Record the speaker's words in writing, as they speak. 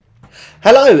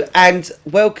Hello and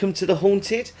welcome to The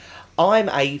Haunted. I'm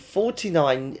a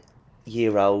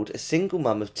 49-year-old single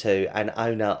mum of two and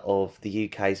owner of the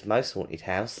UK's most haunted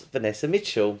house, Vanessa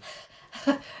Mitchell.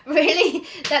 Really?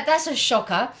 That's a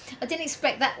shocker. I didn't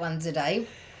expect that one today.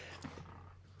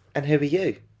 And who are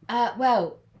you?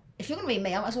 Well, if you're going to be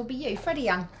me, I might as well be you, Freddie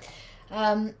Young.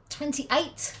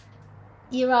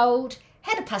 28-year-old,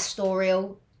 head of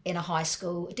pastoral in a high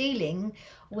school, dealing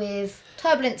with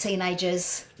turbulent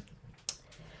teenagers,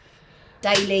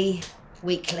 daily,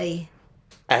 weekly,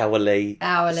 Hourly,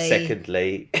 hourly,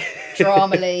 secondly.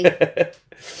 dramally.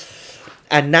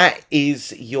 And that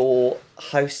is your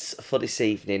hosts for this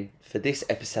evening, for this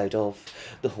episode of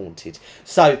The Haunted.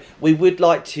 So we would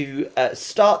like to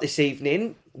start this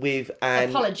evening with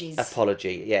an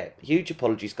apology. Yeah, huge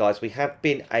apologies, guys. We have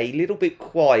been a little bit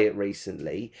quiet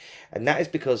recently, and that is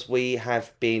because we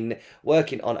have been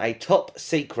working on a top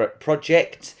secret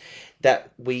project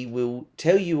that we will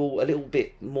tell you all a little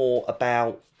bit more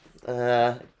about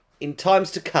in times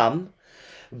to come.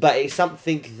 But it's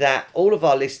something that all of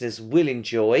our listeners will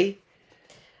enjoy.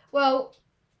 Well,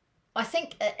 I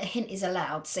think a hint is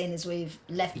allowed, seeing as we've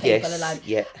left people alone.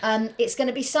 Yeah. It's going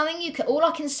to be something you can. All I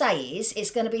can say is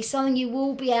it's going to be something you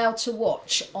will be able to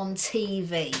watch on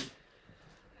TV.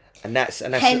 And that's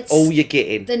Hence, all you're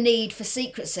getting. The need for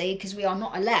secrecy, because we are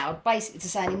not allowed, basically, to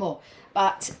say any more.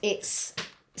 But it's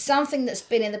something that's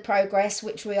been in the progress,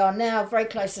 which we are now very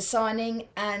close to signing,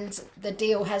 and the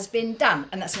deal has been done,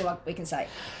 and that's all we can say.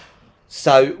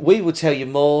 So we will tell you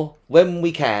more when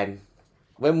we can,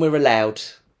 when we're allowed.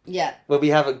 Yeah. When we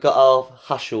haven't got our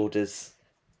hush orders.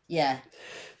 Yeah.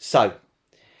 So,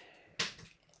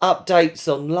 updates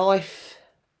on life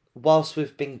whilst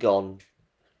we've been gone.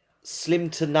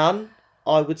 Slim to none,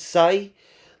 I would say.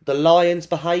 The lion's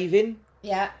behaving.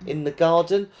 Yeah. In the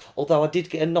garden. Although I did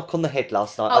get a knock on the head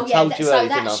last night. Oh, I told you earlier,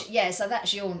 didn't I? So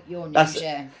that's your news,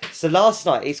 yeah. So last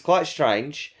night, it's quite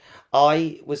strange.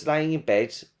 I was laying in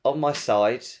bed on my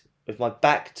side with my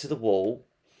back to the wall,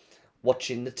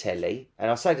 watching the telly.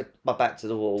 And I say to my back to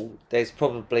the wall, there's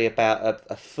probably about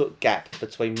a foot gap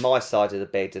between my side of the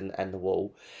bed and the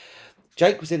wall.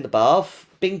 Jake was in the bath.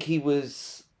 Binky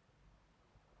was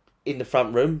in the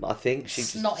front room, I think.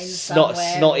 She's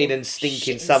snotting and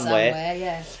stinking somewhere.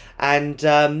 Yeah. And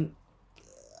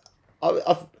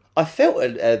I felt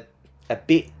a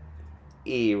bit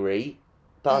eerie,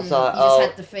 but I was like, you just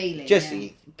had the feeling.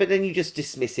 But then you just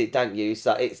dismiss it, don't you?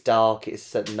 So it's dark,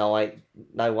 it's at night,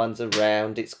 no one's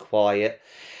around, it's quiet.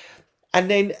 And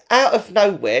then out of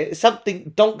nowhere,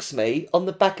 something donks me on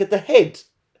the back of the head.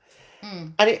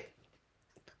 And I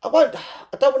don't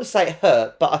want to say it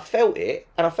hurt, but I felt it,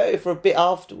 and I felt it for a bit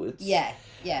afterwards. Yeah.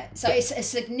 So it's a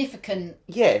significant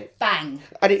bang.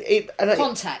 And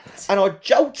contact. And I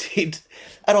jolted,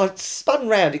 and I spun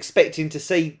round expecting to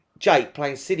see Jake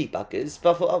playing silly buggers,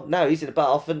 but I thought, oh no, he's in the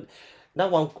bath, and no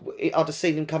one. I'd have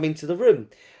seen him come into the room.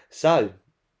 So,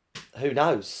 who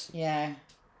knows? Yeah.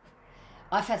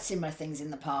 I've had similar things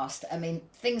in the past. I mean,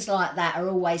 things like that are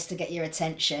always to get your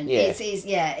attention. Yeah. It is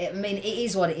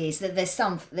what it is. That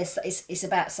it's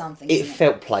about something. It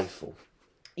felt playful.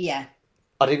 Yeah.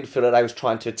 I didn't feel that they was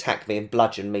trying to attack me and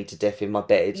bludgeon me to death in my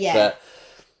bed. Yeah. But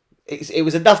it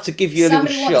was enough to give you a little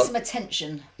shock. Somebody wanted some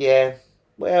attention. Yeah.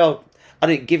 Well, I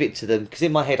didn't give it to them because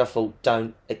in my head I thought,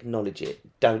 don't acknowledge it.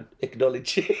 Don't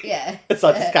acknowledge it. Yeah. So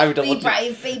I just carried on. Be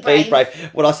brave. Be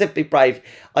brave. Well, I said be brave.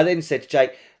 I then said to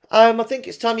Jake, I think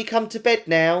it's time you come to bed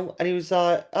now. And he was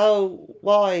like, oh,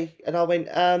 why? And I went,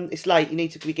 it's late. You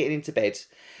need to be getting into bed.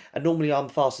 And normally I'm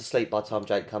fast asleep by the time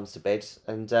Jake comes to bed.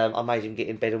 And I made him get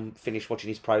in bed and finish watching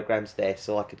his programmes there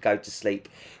so I could go to sleep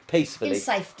peacefully.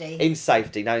 In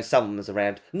safety, knowing someone was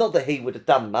around. Not that he would have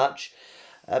done much,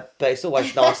 but it's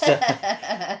always nice to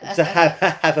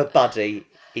have a buddy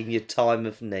in your time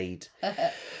of need.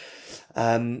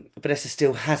 Vanessa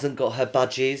still hasn't got her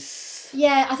budgies.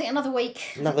 Yeah, I think another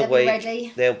week. They'll be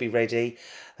ready. They'll be ready.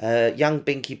 Young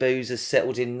Binky Boos has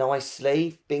settled in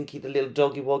nicely. Binky, the little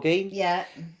doggy woggy. Yeah.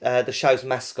 The show's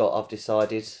mascot, I've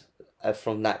decided,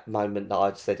 from that moment that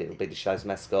I'd said it would be the show's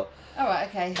mascot. All right,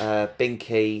 okay.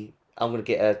 Binky, I'm going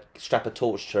to strap a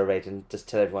torch to her head and just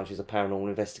tell everyone she's a paranormal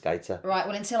investigator. Right,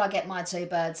 well, until I get my two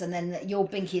birds, and then your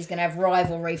Binky's going to have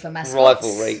rivalry for mascots.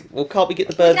 Rivalry. Well, can't we get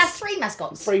the birds? We can have 3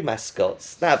 mascots. 3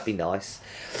 mascots. That'd be nice.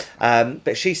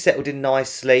 But she settled in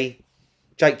nicely.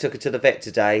 Jake took her to the vet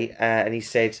today, and he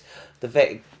said the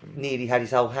vet nearly had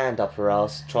his whole hand up her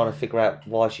arse trying to figure out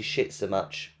why she shits so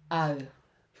much. Oh.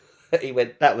 He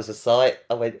went, that was a sight.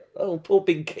 I went, oh, poor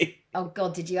Binky. Oh,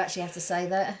 God, did you actually have to say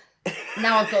that?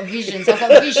 Now I've got visions. I've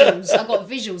got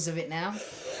visuals of it now.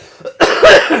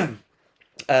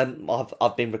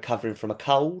 I've been recovering from a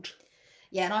cold.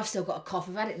 Yeah, and I've still got a cough.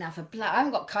 I've had it now I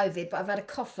haven't got COVID, but I've had a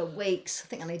cough for weeks. I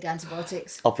think I need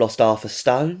antibiotics. I've lost half a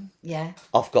stone. Yeah.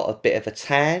 I've got a bit of a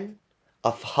tan.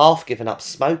 I've half given up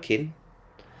smoking.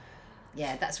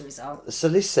 Yeah, that's a result. So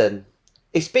listen,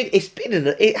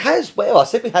 it has, well, I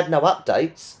said we had no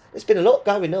updates. There's been a lot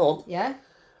going on. Yeah?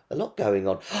 A lot going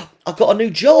on. I've got a new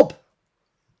job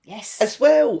Yes. as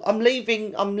well. I'm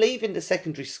leaving the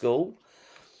secondary school.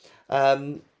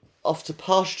 Off to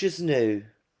pastures new.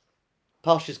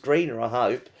 Pastures greener, I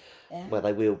hope. Yeah. Well,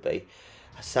 they will be.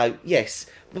 So, yes.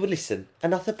 But listen,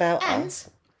 enough about And us.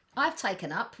 I've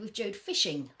taken up with Jude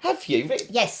fishing. Have you?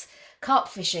 Yes, carp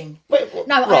fishing. Wait,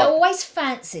 No, right. I always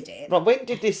fancied it. Right, when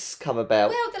did this come about?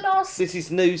 Well, the last... This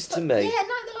is news to me. Yeah,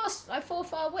 no, the last 4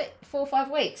 or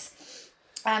 5 weeks.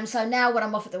 So now when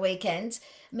I'm off at the weekend,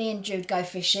 me and Jude go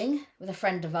fishing with a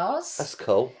friend of ours. That's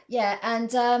cool. Yeah,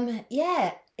 and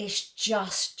it's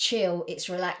just chill. It's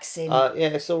relaxing. Yeah,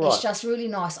 it's all right. It's just really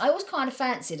nice. I always kind of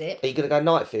fancied it. Are you going to go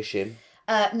night fishing?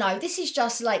 No, this is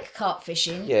just like carp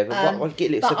fishing. Yeah, but why get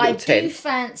a little I tent? do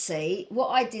fancy, what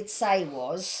I did say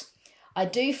was, I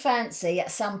do fancy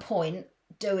at some point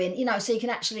doing, so you can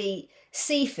actually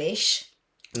see fish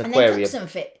An and aquarium. then cook some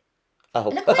fish. Oh.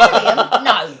 An aquarium?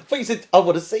 No. I thought you said, I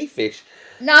want to see fish.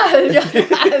 No,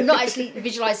 not actually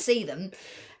visualise, see them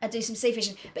and do some sea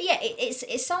fishing. But yeah,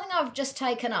 it's something I've just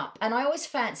taken up and I always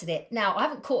fancied it. Now, I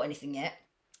haven't caught anything yet.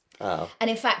 Oh. And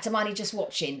in fact, I'm only just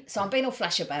watching. So I'm being all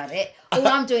flash about it. All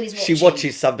I'm doing is watching. She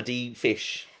watches somebody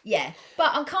fish. Yeah,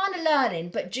 but I'm kind of learning,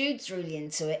 but Jude's really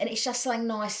into it and it's just something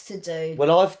nice to do.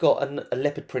 Well, I've got a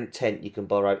leopard print tent you can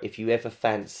borrow if you ever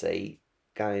fancy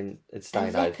going and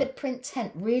staying A over. leopard print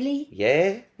tent, really?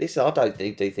 Yeah, listen, I don't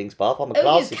do things, Bob. I'm a Oh,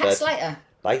 classy you cat bird. slater.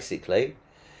 Basically.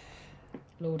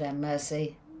 Lord have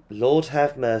mercy. Lord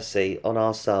have mercy on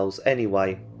our souls.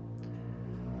 Anyway,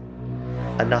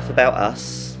 enough about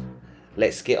us.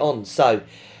 Let's get on. So,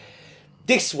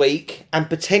 this week, and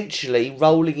potentially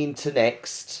rolling into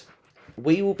next,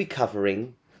 we will be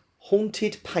covering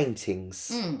haunted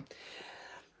paintings.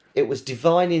 It was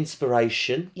divine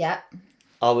inspiration. Yeah.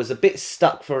 I was a bit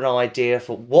stuck for an idea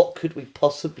for what could we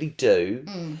possibly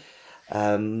do.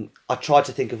 I tried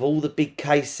to think of all the big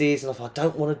cases, and I thought, I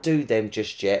don't want to do them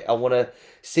just yet. I want to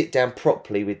sit down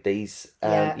properly with these,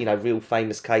 real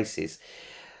famous cases.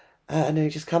 And then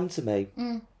it just come to me.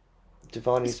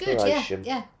 Divine It's inspiration. good,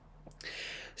 yeah.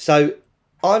 So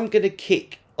I'm going to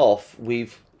kick off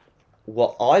with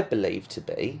what I believe to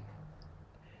be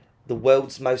the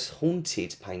world's most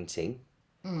haunted painting.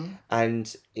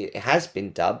 And it has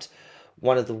been dubbed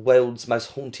one of the world's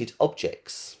most haunted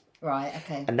objects. Right,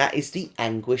 okay. And that is the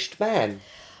Anguished Man.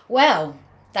 Well,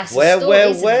 that's a story,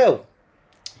 isn't it? Well.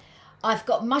 I've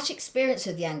got much experience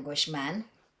with the Anguished Man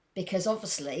because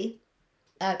obviously...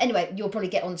 anyway, you'll probably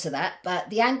get onto that, but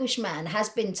the Anguished Man has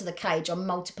been to the cage on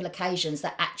multiple occasions,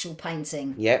 that actual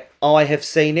painting. Yep, I have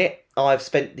seen it. I've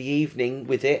spent the evening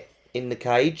with it in the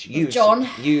cage. John.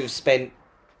 You've spent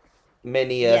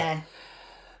many an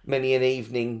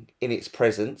evening in its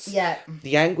presence. Yeah.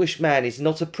 The Anguished Man is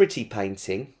not a pretty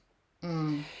painting.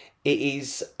 It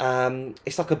is,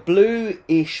 it's like a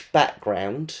bluish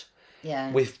background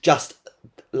with just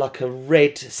like a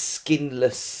red,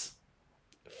 skinless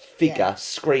figure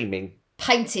screaming.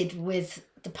 Painted with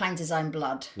the painter's own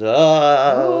blood.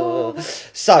 Oh.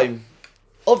 So,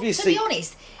 obviously... To be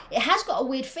honest, it has got a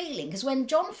weird feeling because when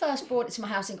John first brought it to my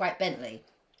house in Great Bentley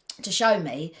to show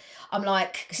me, I'm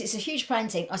like, because it's a huge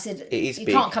painting, I said, you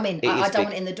can't come in, I don't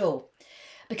want it in the door.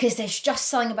 Because there's just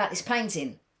something about this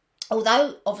painting.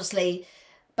 Although, obviously,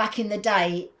 back in the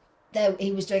day,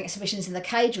 he was doing exhibitions in the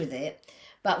cage with it.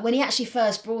 But when he actually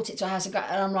first brought it to a house, and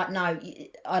I'm like, no,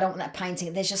 I don't want that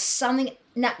painting. There's just something...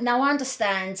 Now, I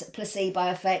understand placebo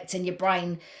effect in your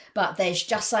brain, but there's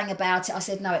just something about it. I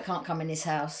said, no, it can't come in this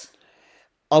house.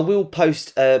 I will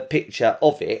post a picture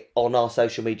of it on our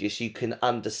social media so you can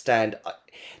understand.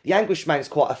 The Anguished Man is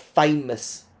quite a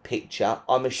famous picture.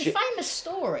 It's a famous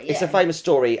story. It's a famous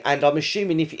story, and I'm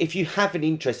assuming if you have an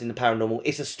interest in the paranormal,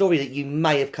 it's a story that you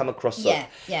may have come across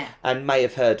and may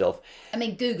have heard of. I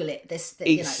mean, Google it.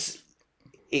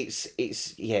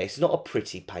 It's not a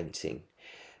pretty painting,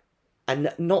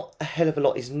 and not a hell of a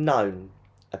lot is known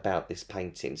about this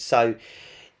painting. So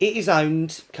it is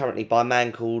owned currently by a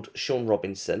man called Sean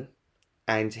Robinson,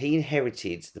 and he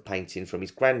inherited the painting from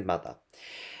his grandmother.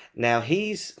 Now,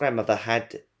 his grandmother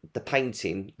had the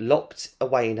painting locked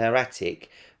away in her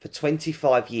attic for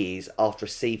 25 years after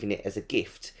receiving it as a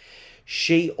gift.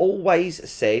 She always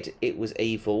said it was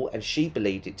evil and she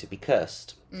believed it to be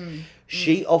cursed.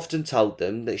 She often told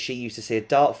them that she used to see a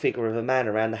dark figure of a man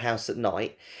around the house at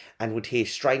night and would hear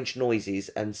strange noises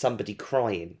and somebody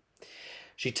crying.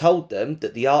 She told them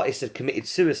that the artist had committed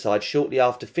suicide shortly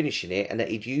after finishing it and that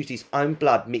he'd used his own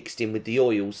blood mixed in with the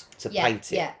oils to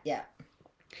paint it. Yeah.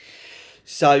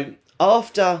 So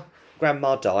after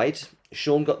Grandma died,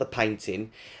 Sean got the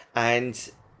painting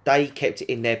and they kept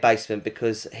it in their basement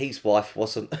because his wife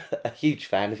wasn't a huge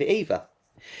fan of it either.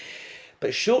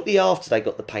 But shortly after they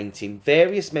got the painting,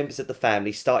 various members of the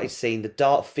family started seeing the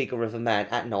dark figure of a man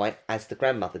at night, as the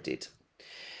grandmother did.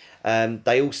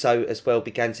 They also, as well,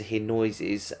 began to hear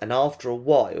noises, and after a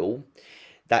while,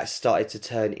 that started to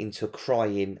turn into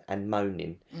crying and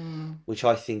moaning, which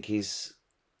I think is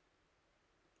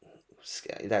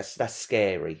that's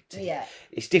scary.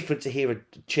 It's different to hear a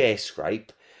chair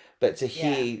scrape, but to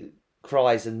hear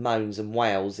cries and moans and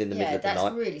wails in the middle of the night.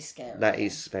 That's really scary. That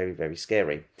is very, very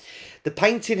scary. The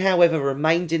painting, however,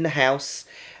 remained in the house,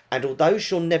 and although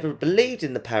Sean never believed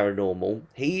in the paranormal,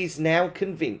 he is now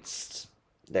convinced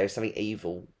there is something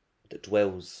evil that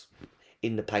dwells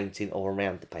in the painting or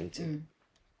around the painting.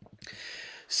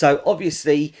 So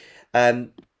obviously,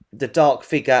 the dark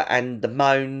figure and the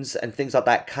moans and things like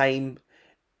that came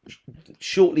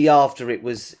shortly after it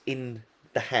was in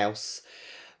the house.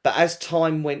 But as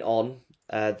time went on,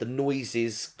 the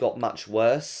noises got much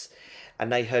worse,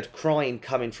 and they heard crying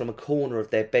coming from a corner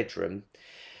of their bedroom.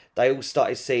 They all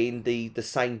started seeing the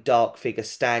same dark figure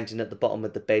standing at the bottom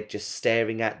of the bed, just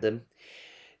staring at them.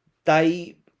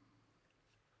 They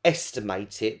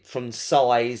estimate it from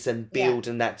size and build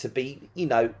and that to be,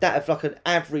 that of like an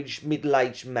average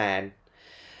middle-aged man.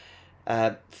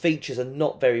 Features are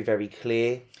not very, very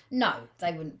clear. No,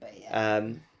 they wouldn't be.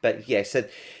 But yeah, so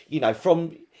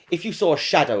from if you saw a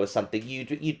shadow or something,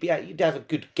 you'd have a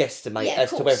good guesstimate as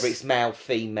to whether it's male,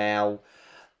 female,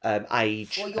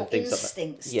 age, or your and things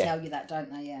instincts like that. tell you that,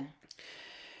 don't they? Yeah.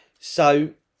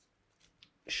 So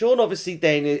Sean obviously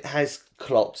then has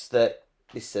clocked that.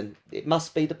 Listen, it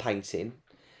must be the painting.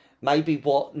 Maybe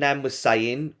what Nan was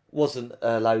saying wasn't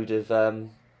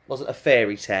wasn't a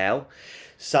fairy tale.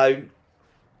 So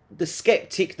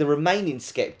the remaining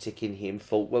skeptic in him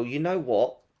thought, well, you know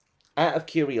what? Out of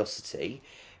curiosity,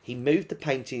 he moved the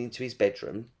painting into his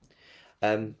bedroom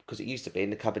because it used to be in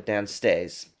the cupboard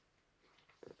downstairs.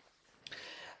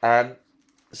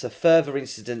 So further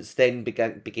incidents then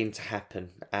begin to happen,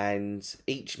 and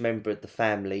each member of the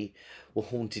family were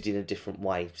haunted in a different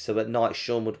way. So at night,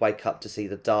 Sean would wake up to see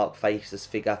the dark, faceless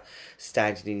figure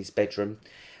standing in his bedroom,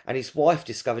 and his wife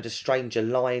discovered a stranger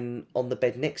lying on the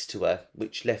bed next to her,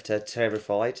 which left her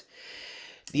terrified.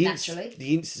 Naturally.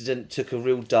 The incident took a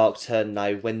real dark turn,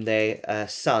 though, when their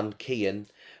son, Kian,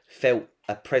 felt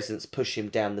a presence push him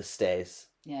down the stairs.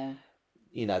 Yeah.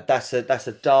 That's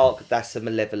a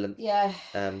malevolent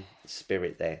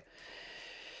spirit there.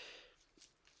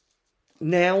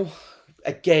 Now,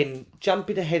 again,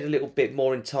 jumping ahead a little bit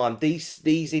more in time,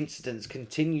 these incidents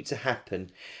continue to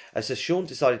happen as Sean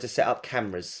decided to set up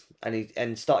cameras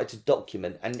and started to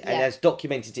document and has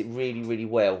documented it really, really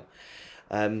well.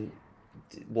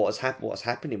 What's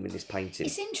happening with this painting?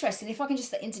 It's interesting, if I can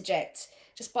just interject,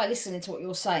 just by listening to what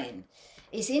you're saying.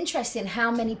 It's interesting how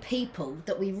many people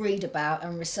that we read about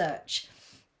and research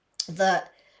that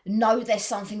know there's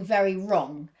something very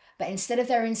wrong, but instead of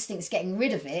their instincts getting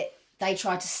rid of it, they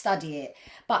try to study it.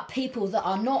 But people that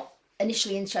are not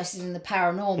initially interested in the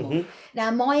paranormal,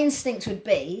 now my instinct would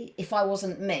be, if I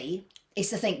wasn't me, is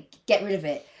to think, get rid of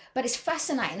it. But it's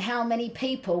fascinating how many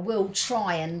people will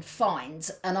try and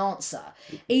find an answer,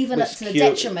 even to the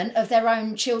detriment of their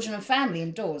own children and family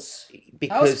indoors.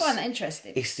 Because I always find that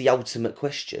interesting. It's the ultimate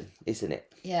question, isn't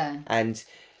it? Yeah. And,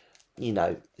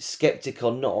 skeptic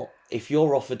or not, if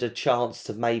you're offered a chance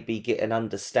to maybe get an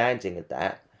understanding of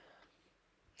that.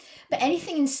 But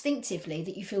anything instinctively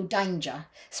that you feel danger,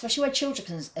 especially where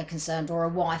children are concerned, or a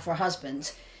wife or a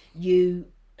husband, you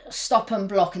stop and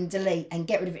block and delete and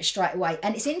get rid of it straight away.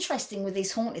 And it's interesting with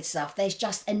this haunted stuff, there's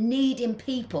just a need in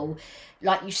people,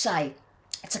 like you say,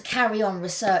 to carry on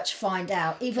research, find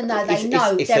out, even though they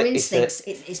know their instincts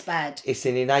it's bad. It's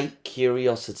an innate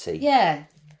curiosity. Yeah.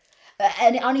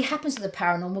 And it only happens with the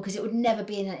paranormal because it would never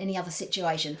be in any other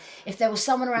situation. If there was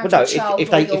someone around your child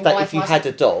or your wife, if you had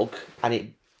a dog and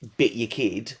it bit your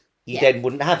kid, you then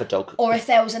wouldn't have a dog. Or if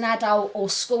there was an adult or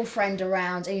school friend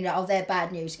around and they're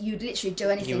bad news, you'd literally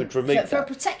do anything for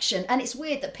protection. And it's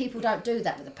weird that people don't do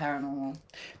that with the paranormal.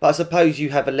 But I suppose you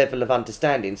have a level of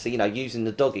understanding. So, using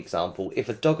the dog example, if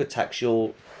a dog attacks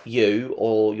you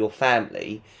or your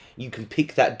family, you can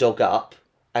pick that dog up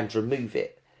and remove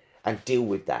it and deal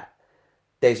with that.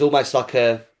 There's almost like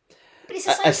a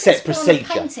set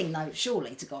procedure. On a painting, though,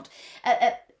 surely, to God.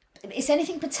 It's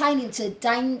anything pertaining to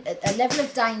a level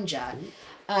of danger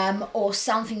or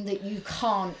something that you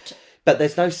can't. But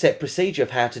there's no set procedure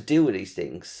of how to deal with these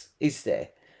things, is there?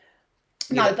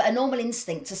 No, but a normal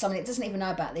instinct to somebody that doesn't even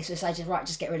know about this will say,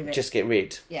 just get rid of it. Just get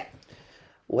rid. Yeah.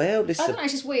 Well, this I don't know,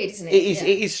 it's just weird, isn't it? it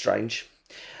is strange.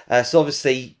 So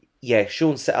obviously, yeah,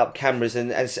 Sean set up cameras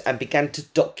and began to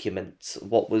document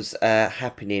what was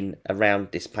happening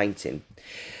around this painting.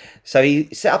 So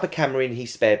he set up a camera in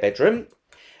his spare bedroom,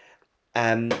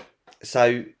 and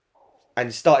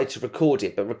started to record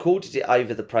it, but recorded it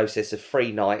over the process of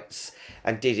 3 nights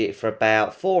and did it for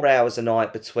about 4 hours a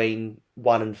night between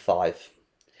 1 and 5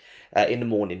 in the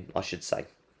morning, I should say.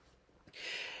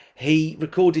 He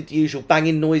recorded the usual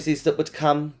banging noises that would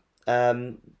come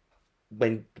when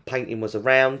the painting was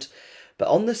around. But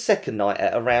on the second night,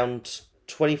 at around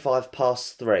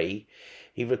 3:25,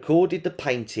 he recorded the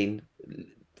painting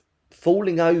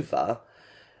falling over,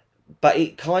 but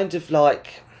it kind of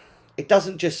like, it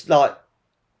doesn't just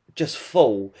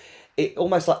fall. It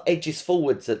almost like edges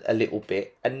forwards a little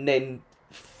bit and then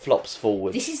flops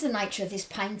forward. This is the nature of this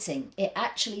painting. It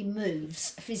actually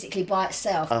moves physically by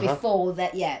itself before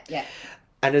that. Yeah.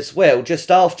 And as well, just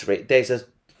after it, there's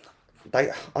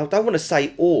I don't want to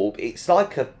say orb. It's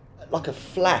like a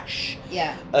flash.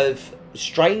 Yeah. Of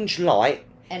strange light.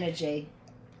 Energy.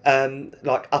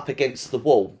 Like up against the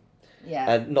wall.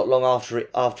 Yeah. And not long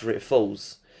after it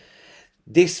falls.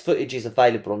 This footage is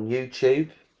available on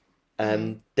YouTube.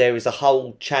 There is a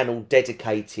whole channel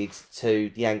dedicated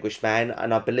to the Anguished Man,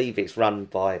 and I believe it's run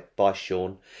by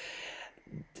Sean.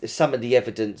 Some of the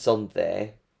evidence on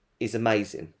there is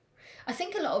amazing. I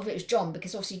think a lot of it was John,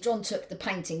 because obviously John took the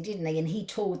painting, didn't he? And he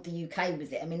toured the UK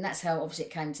with it. I mean, that's how obviously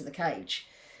it came to the cage.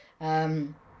 But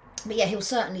yeah, he'll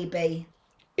certainly be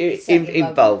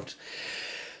involved.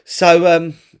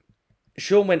 So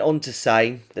Sean went on to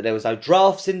say that there was no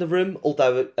drafts in the room,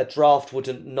 although a draft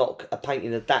wouldn't knock a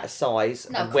painting of that size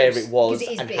and where it was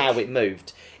and big. How it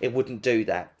moved. It wouldn't do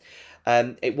that.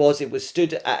 It was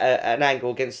stood at an angle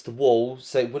against the wall,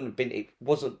 so it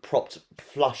wasn't propped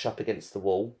flush up against the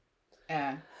wall.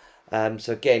 Yeah.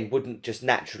 So again, wouldn't just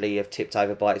naturally have tipped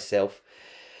over by itself.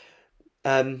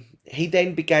 He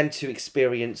then began to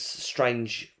experience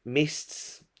strange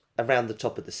mists around the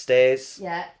top of the stairs.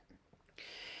 Yeah.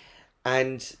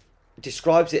 And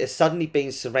describes it as suddenly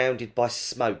being surrounded by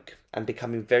smoke and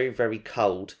becoming very, very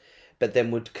cold, but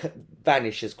then would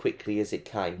vanish as quickly as it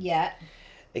came. Yeah.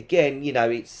 Again,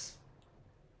 it's,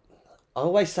 I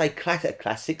always say a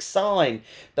classic sign,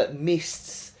 but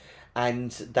mists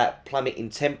and that plummet in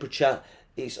temperature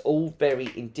is all very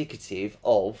indicative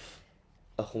of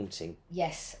a haunting.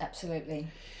 Yes, absolutely.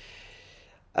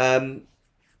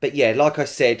 But yeah, like I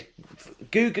said,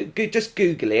 just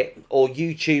Google it or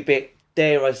YouTube it.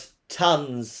 There are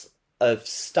tons of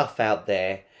stuff out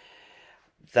there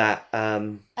that...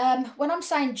 when I'm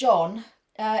saying John,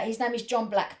 his name is John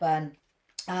Blackburn.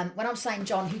 When I'm saying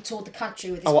John, who toured the country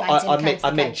with this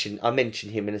painting... I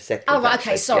mentioned him in a second. Oh, right,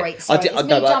 okay, sorry. Yeah. It's me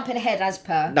jumping ahead as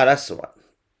per. No, that's all right.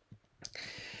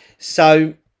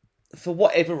 So, for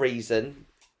whatever reason...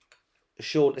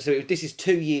 Sean, so this is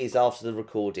 2 years after the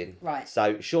recording. Right.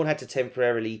 So Sean had to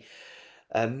temporarily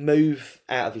move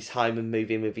out of his home and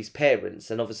move in with his parents.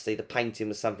 And obviously the painting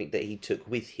was something that he took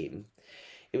with him.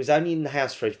 It was only in the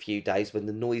house for a few days when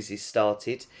the noises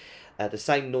started. The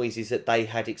same noises that they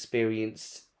had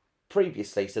experienced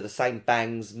previously. So the same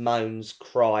bangs, moans,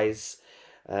 cries,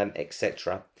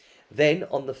 etc. Then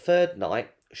on the 3rd night,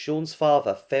 Sean's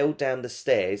father fell down the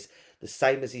stairs the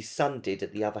same as his son did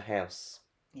at the other house.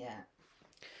 Yeah.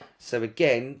 So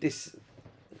again, this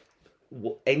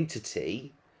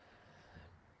entity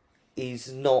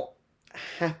is not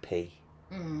happy,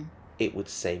 it would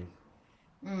seem.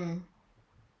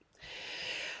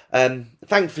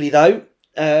 Thankfully, though,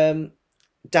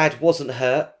 Dad wasn't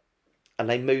hurt, and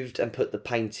they moved and put the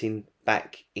painting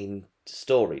back in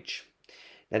storage.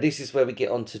 Now, this is where we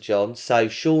get on to John. So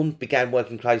Sean began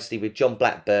working closely with John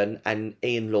Blackburn and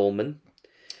Ian Lawman.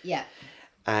 Yeah.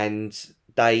 And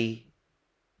they've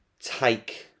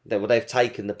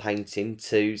taken the painting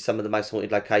to some of the most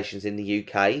haunted locations in the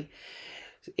UK,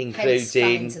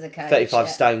 including 35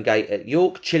 Stonegate at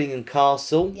York, Chillingham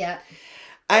Castle,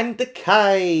 and the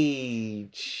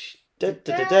Cage,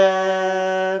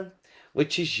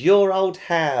 which is your old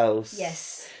house.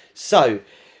 Yes. So,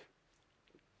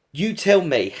 you tell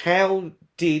me, how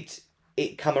did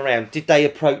it come around? Did they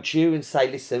approach you and say,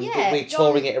 listen, we're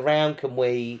touring it around, can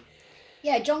we...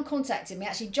 Yeah, John contacted me.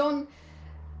 Actually, John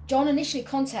initially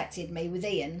contacted me with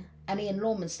Ian, and Ian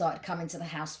Lawman started coming to the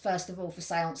house, first of all for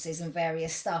seances and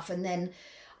various stuff. And then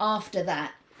after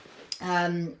that,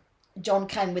 John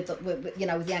came with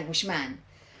the Anguished Man.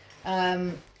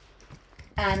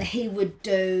 and he would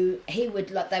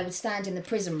like they would stand in the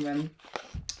prison room,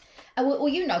 well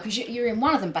you know, because you're in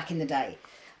one of them back in the day,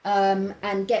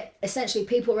 and get essentially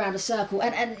people around a circle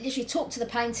and literally talk to the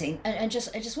painting and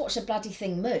just watch the bloody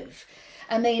thing move.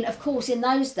 I mean, of course, in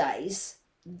those days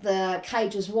the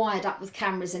cage was wired up with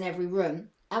cameras in every room,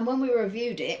 and when we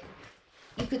reviewed it,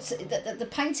 you could see that the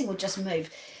painting would just move.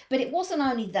 But it wasn't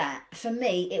only that. For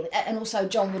me, and also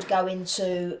John would go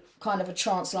into kind of a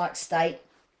trance-like state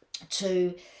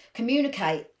to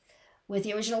communicate with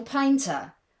the original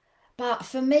painter. But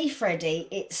for me, Freddie,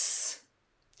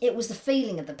 it was the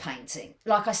feeling of the painting.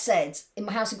 Like I said, in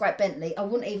my house in Great Bentley, I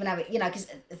wouldn't even have it, you know,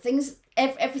 because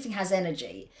everything has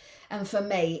energy. And for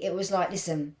me, it was like,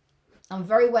 listen, I'm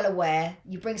very well aware,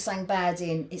 you bring something bad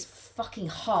in, it's fucking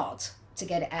hard to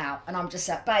get it out. And I'm just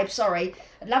like, babe, sorry,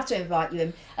 I'd love to invite you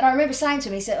in. And I remember saying to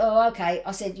him, he said, oh, okay.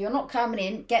 I said, you're not coming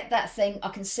in, get that thing, I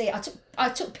can see it. I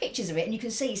took pictures of it, and you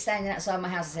can see he's standing outside my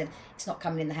house. I said, it's not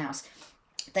coming in the house.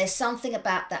 There's something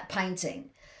about that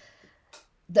painting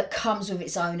that comes with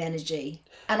its own energy.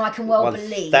 And I can well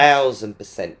believe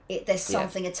 1,000%. There's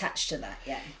something attached to that,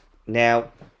 yeah.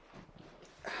 Now,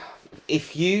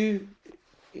 if you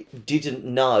didn't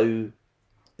know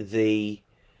the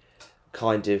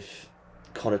kind of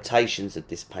connotations of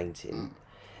this painting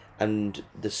and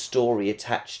the story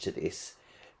attached to this,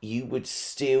 you would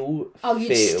still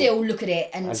you'd still look at it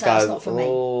and say, it's not for me.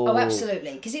 Oh,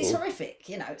 absolutely. Because it's horrific,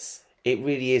 you know. It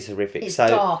really is horrific. It's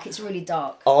dark. It's really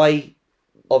dark. I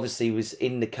obviously was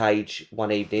in the cage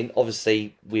one evening,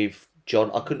 obviously with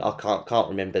John. I can't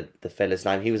remember the fella's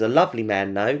name. He was a lovely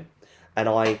man though, and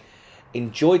I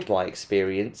enjoyed my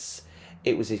experience.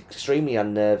 It was extremely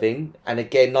unnerving, and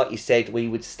again, like you said, we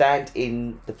would stand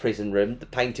in the prison room. The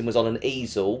painting was on an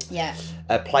easel,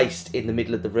 placed in the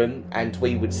middle of the room, and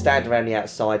we would stand around the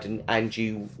outside, and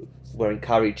you were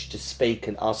encouraged to speak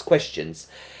and ask questions.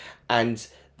 And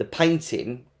the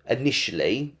painting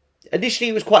initially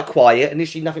it was quite quiet.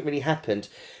 Initially, nothing really happened,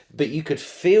 but you could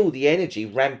feel the energy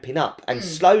ramping up, and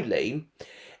slowly,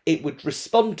 it would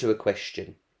respond to a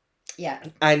question. Yeah,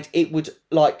 and it would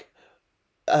like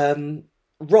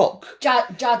rock.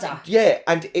 Judder. Yeah,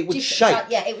 and it would shake.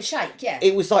 It would shake, yeah.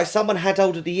 It was like someone had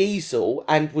hold of the easel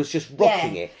and was just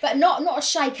rocking it. But not a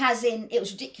shake as in it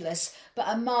was ridiculous, but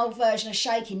a mild version of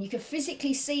shaking. You could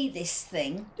physically see this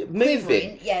thing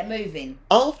moving. Moving.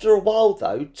 After a while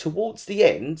though, towards the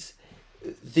end,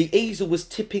 the easel was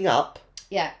tipping up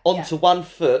onto one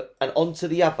foot and onto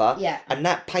the other. Yeah. And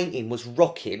that painting was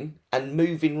rocking and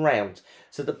moving round.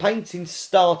 So the painting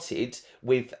started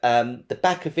with the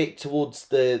back of it towards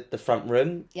the front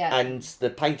room, and the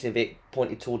painting of it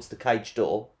pointed towards the cage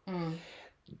door.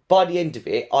 By the end of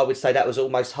it, I would say that was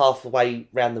almost half the way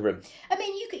round the room. I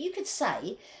mean, you could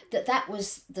say that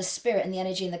was the spirit and the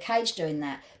energy in the cage doing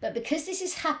that. But because this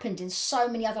has happened in so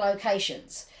many other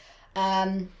locations,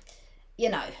 you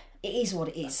know, it is what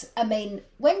it is. I mean,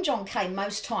 when John came,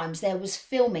 most times there was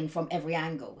filming from every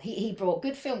angle. He brought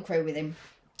good film crew with him.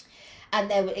 And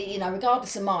there were, you know,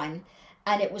 regardless of mine,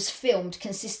 and it was filmed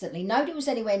consistently. Nobody was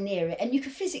anywhere near it, and you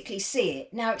could physically see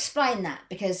it. Now, explain that,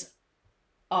 because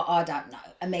I don't know.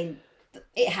 I mean,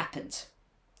 it happened.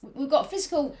 We've got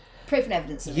physical proof and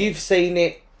evidence of it. You've seen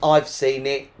it. I've seen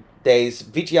it. There's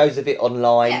videos of it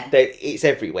online. Yeah. It's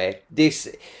everywhere.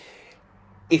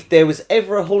 If there was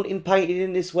ever a haunting painting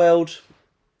in this world,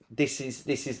 this is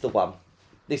the one.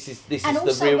 This is the real deal. And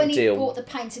also, when he brought the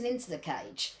painting into the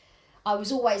cage, I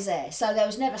was always there, so there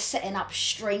was never setting up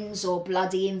strings or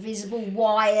bloody invisible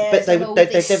wires. But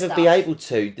they'd never be able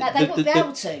to. They wouldn't be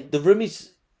able to. The room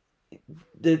is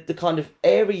the kind of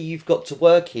area you've got to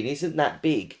work in isn't that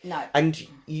big. No. And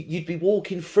you'd be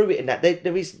walking through it, and that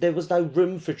there was no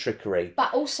room for trickery.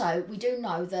 But also, we do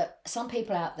know that some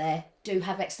people out there do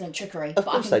have excellent trickery. Of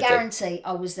course I can guarantee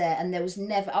I was there, and I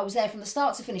was there from the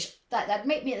start to finish. They'd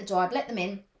meet me at the door. I'd let them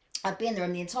in. I'd be in the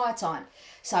room the entire time.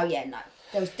 So yeah, no.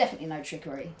 There was definitely no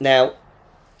trickery. Now,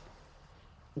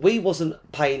 we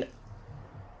wasn't paying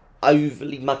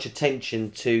overly much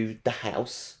attention to the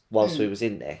house whilst we was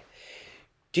in there.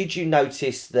 Did you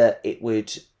notice that it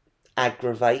would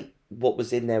aggravate what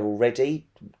was in there already?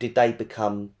 Did they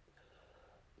become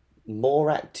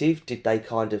more active? Did they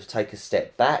kind of take a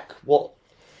step back? What?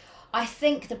 I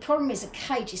think the problem is a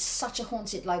cage is such a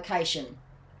haunted location.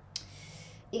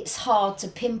 It's hard to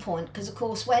pinpoint because, of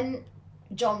course, when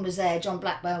John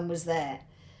Blackburn was there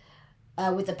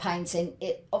with the painting,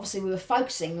 obviously we were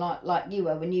focusing like you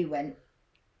were when you went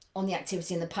on the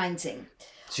activity in the painting.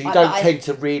 So you don't tend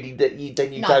to really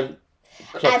don't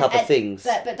clock other things.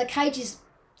 But the cage is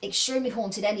extremely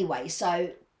haunted anyway.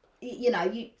 So you know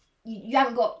you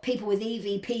haven't got people with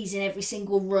EVPs in every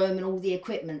single room and all the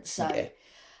equipment. So,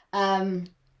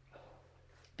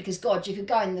 because God, you could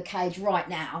go in the cage right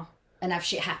now and have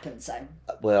shit happen. So,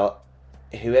 well,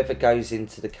 whoever goes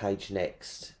into the cage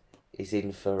next is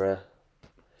in for a.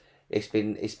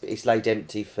 It's laid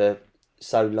empty for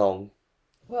so long.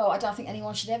 Well, I don't think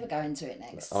anyone should ever go into it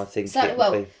next. I think so. it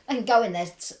Well, would be. they can go in there.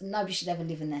 Nobody should ever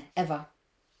live in there ever.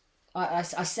 I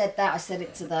said that. I said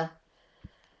it to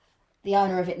the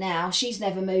owner of it now. She's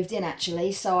never moved in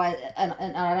actually, so I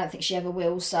don't think she ever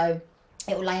will. So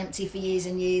it will lay empty for years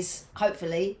and years.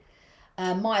 Hopefully,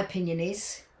 my opinion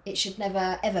is it should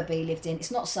never ever be lived in.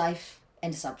 It's not safe.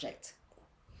 End of subject.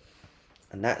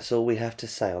 And that's all we have to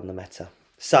say on the matter.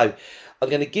 So, I'm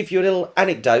going to give you a little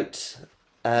anecdote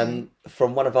from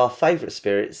one of our favourite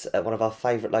spirits at one of our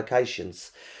favourite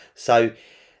locations. So,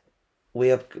 we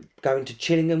are going to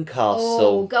Chillingham Castle.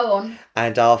 Oh, go on.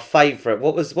 And our favourite,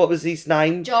 what was his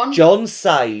name? John. John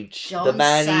Sage, John the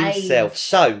man Sage. himself.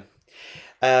 So,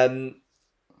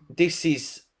 this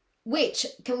is... Which,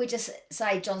 can we just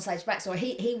say John Sage's backstory?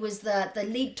 He was the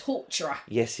lead torturer.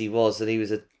 Yes, he was, and he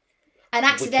was and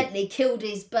accidentally killed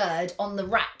his bird on the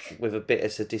rack. With a bit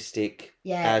of sadistic.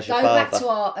 Yeah, go back to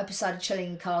our episode of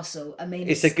Chillingham Castle. I mean,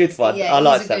 it's a good one. Yeah, I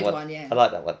like that one. Yeah. I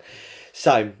like that one.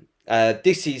 So,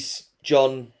 this is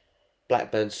John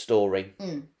Blackburn's story.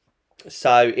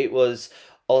 So, it was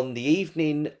on the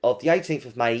evening of the 18th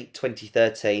of May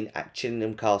 2013 at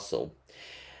Chillingham Castle.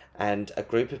 And a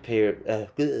group of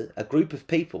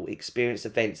people experienced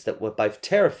events that were both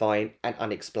terrifying and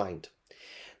unexplained.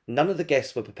 None of the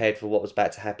guests were prepared for what was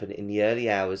about to happen in the early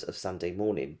hours of Sunday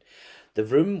morning. The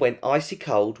room went icy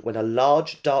cold when a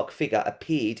large dark figure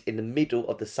appeared in the middle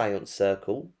of the séance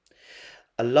circle.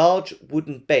 A large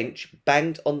wooden bench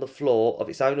banged on the floor of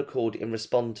its own accord in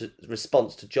response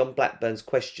to John Blackburn's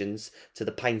questions to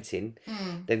the painting.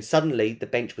 Then suddenly the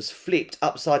bench was flipped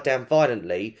upside down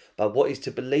violently by what is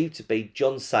to believe to be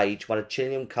John Sage, one of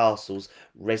Chillingham Castle's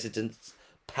residents'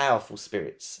 powerful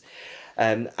spirits.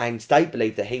 And they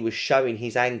believed that he was showing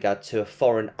his anger to a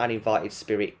foreign uninvited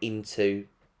spirit into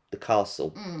the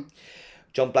castle.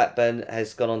 John Blackburn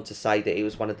has gone on to say that it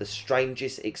was one of the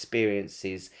strangest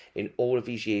experiences in all of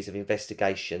his years of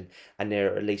investigation, and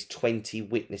there are at least 20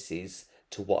 witnesses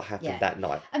to what happened that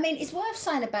night. I mean, it's worth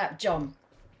saying about John.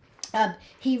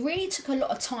 He really took a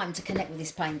lot of time to connect with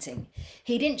this painting.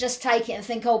 He didn't just take it and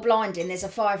think, oh, blinding, there's a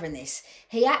fiver in this.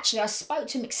 I spoke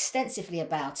to him extensively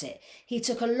about it. He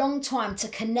took a long time to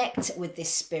connect with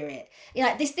this spirit. You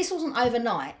know, this wasn't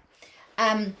overnight.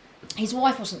 His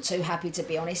wife wasn't too happy, to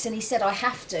be honest, and he said, I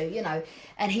have to, you know.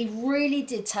 And he really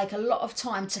did take a lot of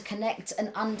time to connect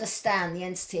and understand the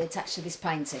entity attached to this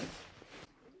painting.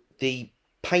 The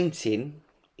painting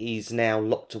is now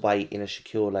locked away in a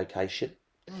secure location.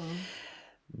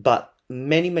 But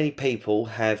many people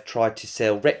have tried to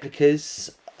sell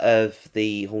replicas of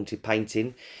the haunted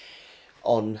painting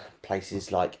on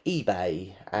places like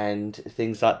eBay and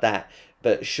things like that.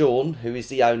 But Sean, who is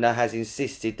the owner, has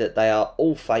insisted that they are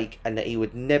all fake and that he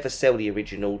would never sell the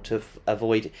original to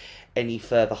avoid any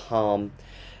further harm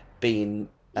being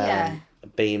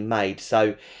made.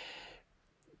 So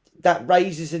that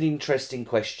raises an interesting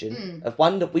question of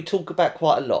one that we talk about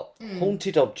quite a lot.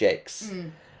 Haunted objects.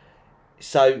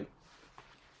 So,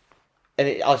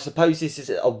 I suppose this is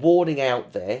a warning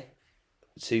out there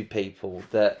to people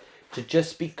that to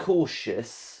just be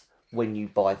cautious when you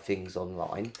buy things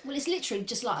online. Well, it's literally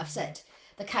just like I've said,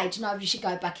 the cage, nobody should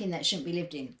go back in that shouldn't be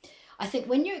lived in. I think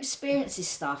when you experience this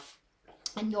stuff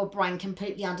and your brain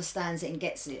completely understands it and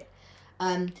gets it,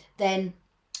 then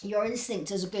your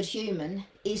instinct as a good human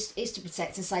is to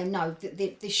protect and say, no,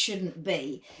 this shouldn't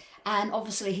be. And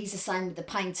obviously he's the same with the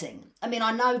painting. I mean,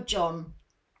 I know John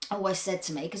always said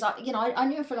to me, because I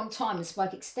knew him for a long time and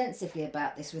spoke extensively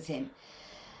about this with him.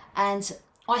 And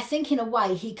I think in a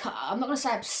way I'm not going to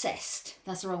say obsessed,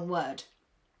 that's the wrong word,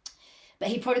 but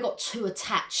he probably got too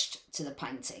attached to the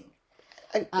painting.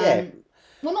 Well,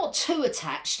 not too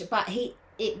attached, but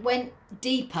it went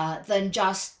deeper than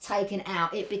just taken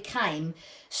out. It became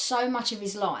so much of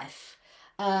his life.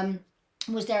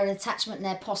 Was there an attachment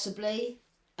there? Possibly.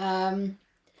 And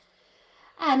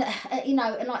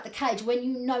like the cage, when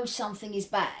you know something is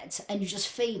bad and you just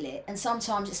feel it, and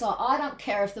sometimes it's like, I don't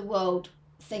care if the world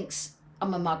thinks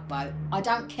I'm a mugboat. I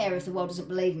don't care if the world doesn't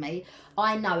believe me.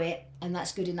 I know it, and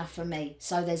that's good enough for me.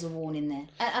 So there's a warning there.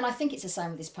 And I think it's the same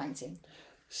with this painting.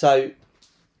 So,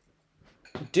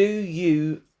 do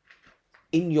you,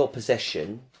 in your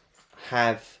possession,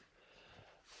 have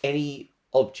any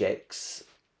objects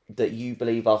that you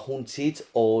believe are haunted,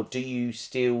 or do you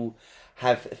still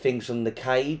have things from the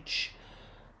cage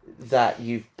that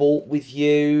you've brought with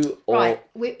you? Or... Right,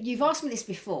 you've asked me this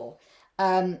before.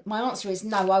 My answer is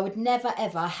no. I would never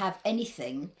ever have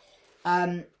anything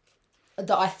that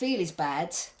I feel is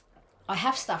bad. I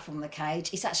have stuff from the cage.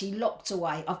 It's actually locked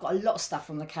away. I've got a lot of stuff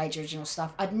from the cage, original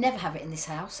stuff. I'd never have it in this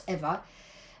house ever,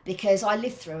 because I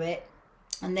lived through it,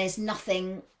 and there's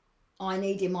nothing I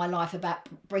need in my life about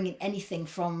bringing anything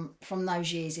from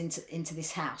those years into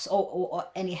this house, or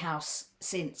any house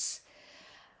since.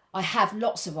 I have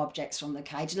lots of objects from the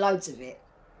cage, loads of it,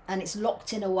 and it's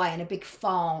locked in away in a big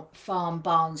farm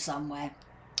barn somewhere.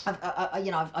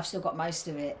 I've still got most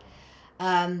of it.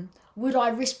 Would I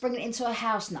risk bringing it into a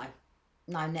house?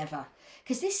 No, never.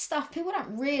 Because this stuff people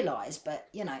don't realise, but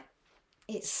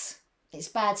it's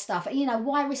bad stuff.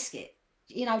 Why risk it?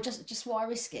 Just why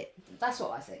risk it? That's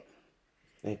what I think.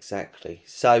 Exactly.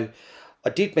 So, I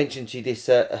did mention to you this.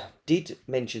 Did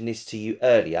mention this to you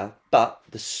earlier, but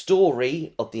the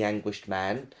story of the Anguished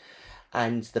Man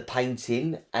and the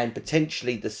painting and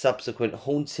potentially the subsequent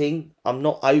haunting, I'm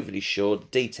not overly sure the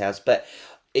details, but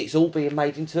it's all being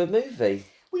made into a movie.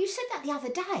 Well, you said that the other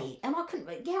day, and I couldn't.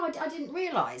 Yeah, I didn't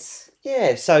realise.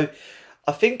 Yeah, so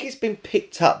I think it's been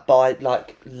picked up by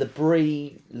like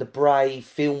Lebray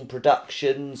Film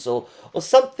Productions or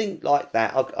something like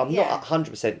that. I'm Yeah. not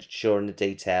 100% sure on the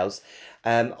details.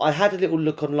 I had a little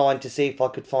look online to see if I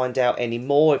could find out any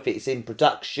more, if it's in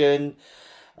production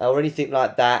or anything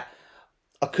like that.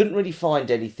 I couldn't really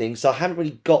find anything, so I haven't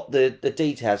really got the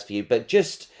details for you. But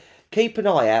just keep an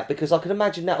eye out, because I can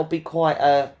imagine that'll be quite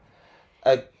a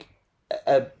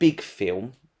big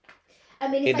film. I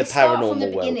mean, if In they the start from the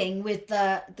paranormal world. beginning with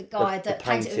the guy The that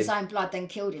painted with his painting. own blood, then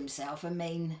killed himself. I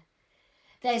mean,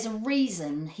 there's a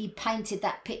reason he painted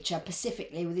that picture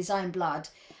specifically with his own blood.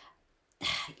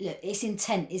 Look, it's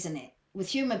intent, isn't it? With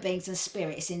human beings and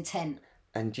spirit, it's intent.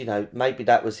 And maybe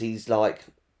that was his like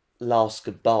last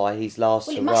goodbye, his last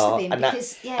Well, it hurrah. must have been, and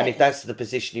because, and if that's the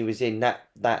position he was in, that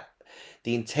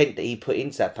the intent that he put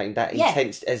into that painting, that Yeah.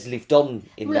 intent has lived on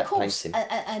in Well, that of course,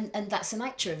 painting. and that's the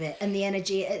nature of it, and the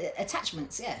energy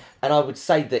attachments. Yeah. And I would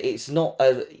say that it's not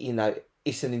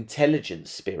it's an intelligent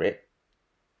spirit,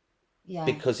 Yeah.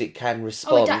 because it can Oh,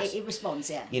 respond. it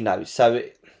responds. Yeah.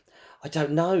 I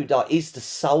don't know. Like, is the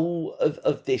soul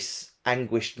of this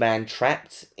anguished man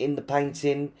trapped in the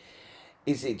painting?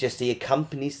 Is it just he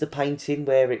accompanies the painting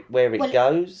where it Well,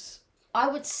 goes? I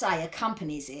would say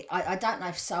accompanies it. I don't know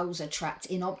if souls are trapped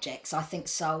in objects. I think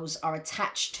souls are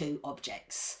attached to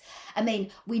objects. I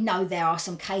mean, we know there are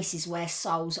some cases where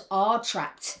souls are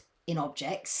trapped in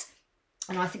objects,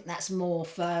 and I think that's more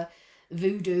for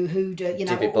voodoo, hoodoo,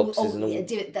 Divot boxes and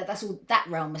all. that's all that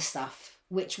realm of stuff,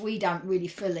 which we don't really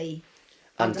fully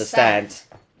Understand.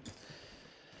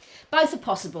 Both are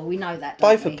possible. We know that. Don't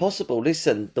Both we? are possible.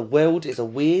 Listen, the world is a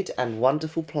weird and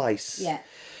wonderful place. Yeah.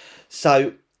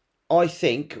 So, I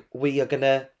think we are going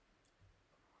to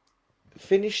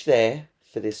finish there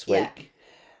for this week. Yeah.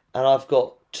 And I've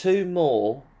got 2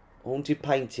 more haunted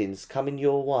paintings coming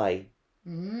your way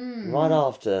right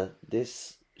after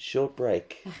this short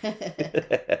break.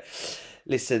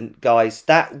 Listen, guys,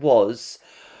 that was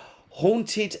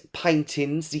Haunted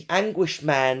Paintings, The Anguished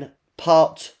Man,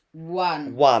 Part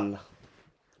 1,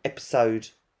 Episode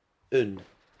 1.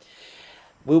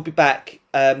 We'll be back,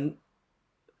 and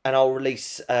I'll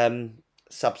release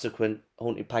subsequent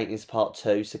Haunted Paintings Part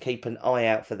 2, so keep an eye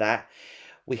out for that.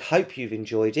 We hope you've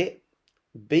enjoyed it.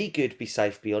 Be good, be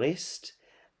safe, be honest,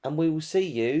 and we will see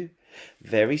you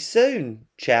very soon.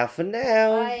 Ciao for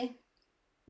now. Bye.